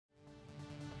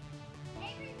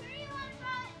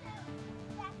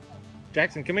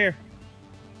Jackson, come here.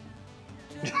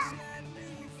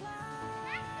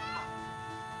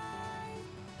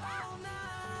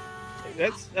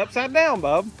 That's upside down,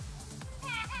 Bub.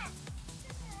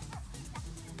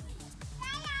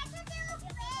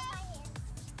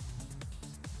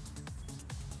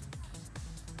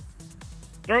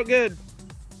 Throw it good.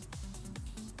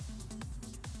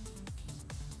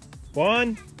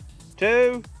 1,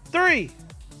 2, 3.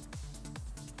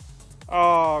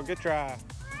 Oh, good try.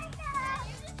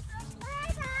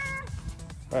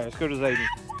 All right, let's go to Zayden.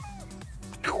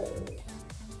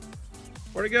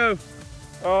 Where'd it go?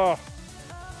 Oh.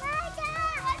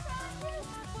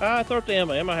 Throw it to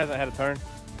Emma. Emma hasn't had a turn.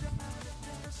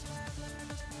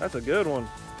 That's a good one.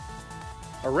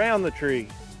 Around the tree.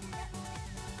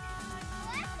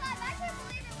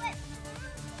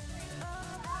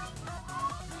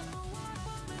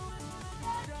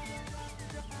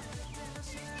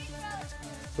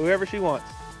 Whoever she wants.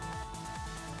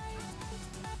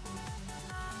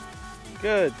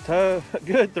 Good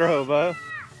throw, Bo.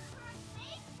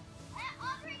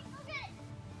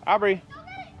 Aubrey,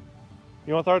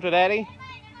 you want to throw it to Daddy?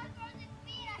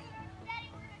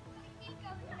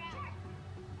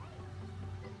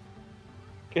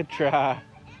 Good try.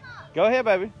 Go ahead,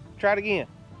 baby. Try it again.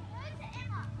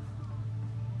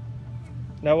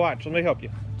 Now watch. Let me help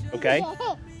you. Okay.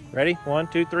 Ready? 1,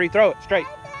 2, 3. Throw it straight.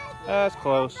 That's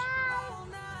close.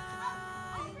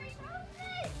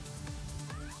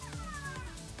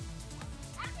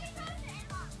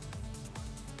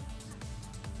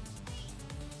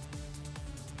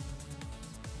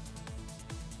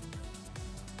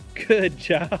 Good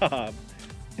job. That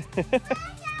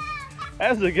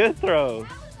was a good throw.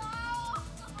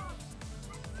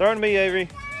 Throw it to me, Avery.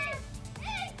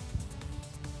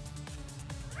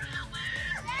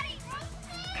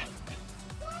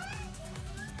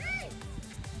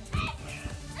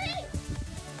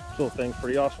 This little thing's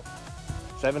pretty awesome.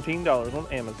 $17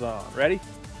 on Amazon. Ready?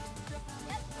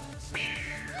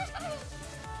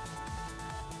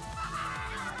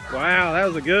 Wow, that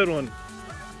was a good one.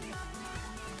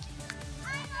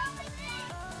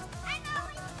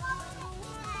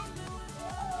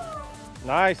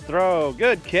 Nice throw.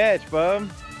 Good catch, bub.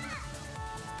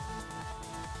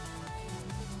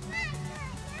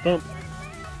 Bump.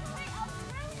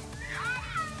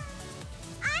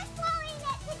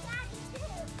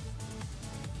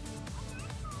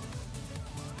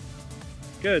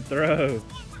 Good throw.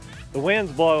 The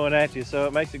wind's blowing at you, so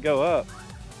it makes it go up.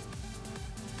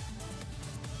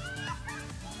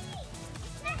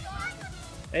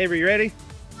 Avery, you ready?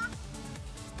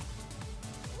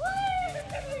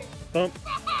 Bump.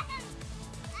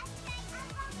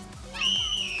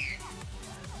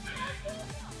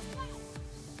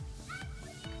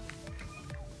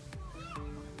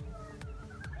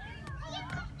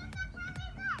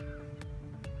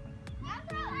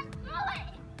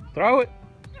 Throw it.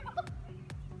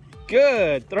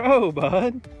 Good throw,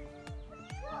 bud.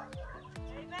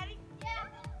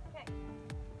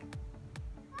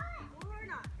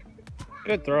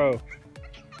 Good throw.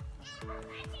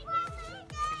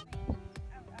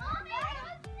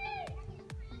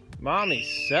 Mommy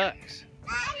sucks.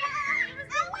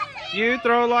 You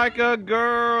throw like a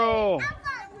girl.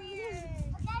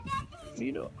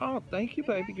 You know, oh, thank you,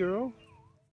 baby girl.